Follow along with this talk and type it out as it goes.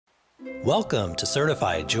Welcome to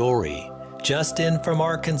Certified Jewelry. Just in from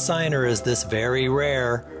our consignor is this very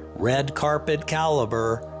rare, red carpet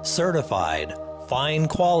caliber, certified, fine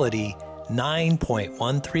quality,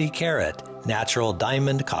 9.13 carat natural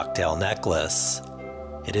diamond cocktail necklace.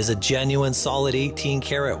 It is a genuine solid 18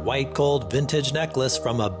 karat white gold vintage necklace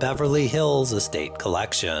from a Beverly Hills estate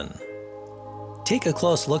collection. Take a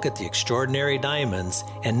close look at the extraordinary diamonds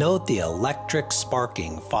and note the electric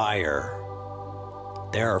sparking fire.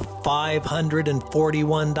 There are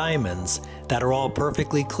 541 diamonds that are all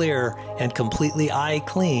perfectly clear and completely eye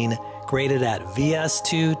clean, graded at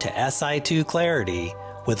VS2 to Si2 clarity,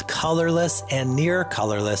 with colorless and near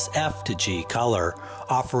colorless F to G color,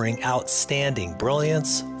 offering outstanding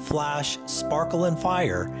brilliance, flash, sparkle, and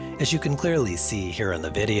fire, as you can clearly see here in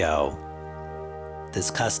the video. This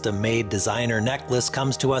custom-made designer necklace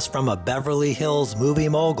comes to us from a Beverly Hills movie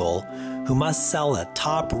mogul who must sell a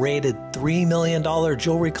top-rated $3 million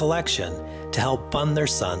jewelry collection to help fund their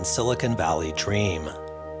son's Silicon Valley dream.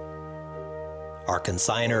 Our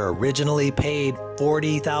consignor originally paid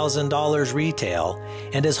 $40,000 retail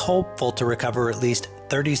and is hopeful to recover at least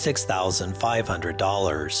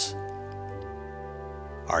 $36,500.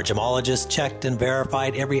 Our gemologist checked and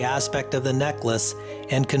verified every aspect of the necklace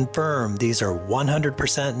and confirmed these are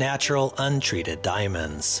 100% natural, untreated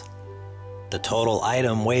diamonds. The total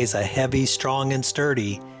item weighs a heavy, strong, and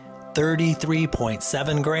sturdy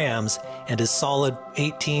 33.7 grams and is solid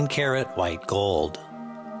 18 karat white gold.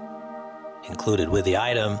 Included with the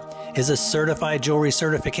item is a certified jewelry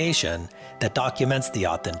certification that documents the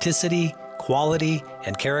authenticity, quality,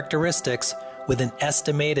 and characteristics with an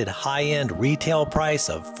estimated high-end retail price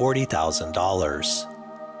of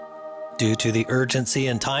 $40,000. Due to the urgency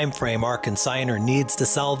and time frame our consignor needs to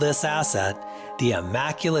sell this asset, the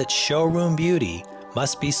immaculate showroom beauty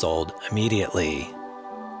must be sold immediately.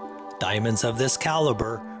 Diamonds of this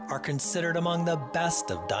caliber are considered among the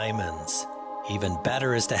best of diamonds. Even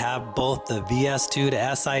better is to have both the VS2 to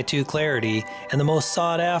Si2 clarity and the most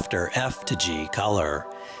sought-after F to G color.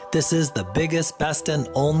 This is the biggest, best, and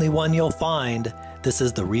only one you'll find. This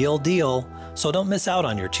is the real deal, so don't miss out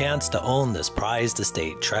on your chance to own this prized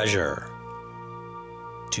estate treasure.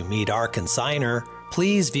 To meet our consignor,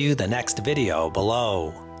 please view the next video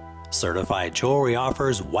below. Certified Jewelry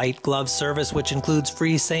offers white glove service, which includes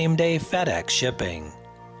free same-day FedEx shipping.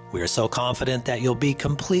 We are so confident that you'll be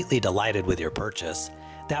completely delighted with your purchase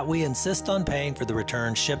that we insist on paying for the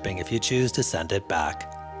return shipping if you choose to send it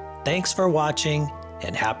back. Thanks for watching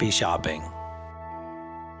and happy shopping.